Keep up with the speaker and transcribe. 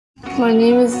My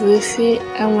name is Lucy,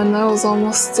 and when I was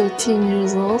almost 13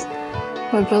 years old,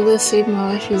 my brother saved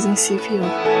my life using CPR.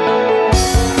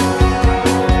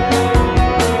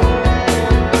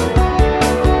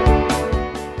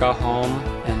 Got home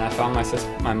and I found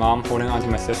my mom holding onto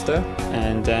my sister,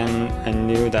 and then I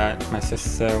knew that my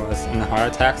sister was in a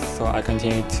heart attack, so I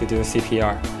continued to do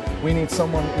CPR. We need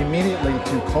someone immediately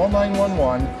to call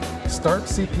 911, start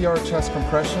CPR chest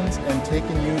compressions, and take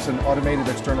and use an automated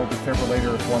external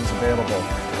defibrillator if one's available.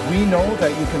 We know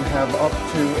that you can have up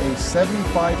to a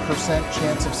 75%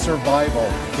 chance of survival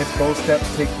if those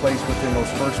steps take place within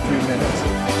those first few minutes.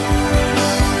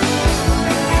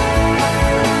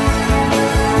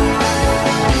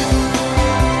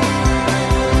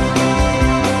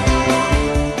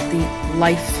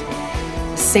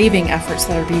 Life-saving efforts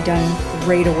that are being done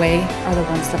right away are the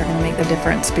ones that are going to make the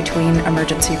difference between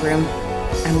emergency room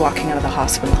and walking out of the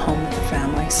hospital home with the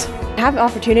families. Have an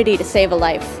opportunity to save a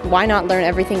life. Why not learn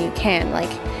everything you can? Like,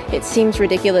 it seems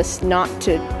ridiculous not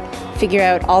to figure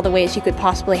out all the ways you could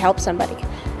possibly help somebody.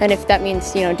 And if that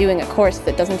means, doing a course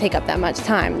that doesn't take up that much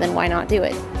time, then why not do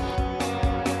it?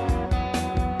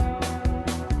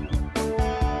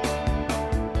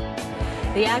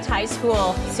 The Act High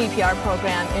School CPR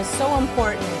program is so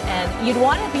important, and you'd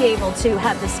want to be able to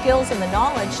have the skills and the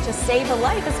knowledge to save a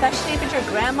life, especially if it's your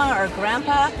grandma or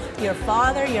grandpa, your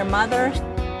father, your mother.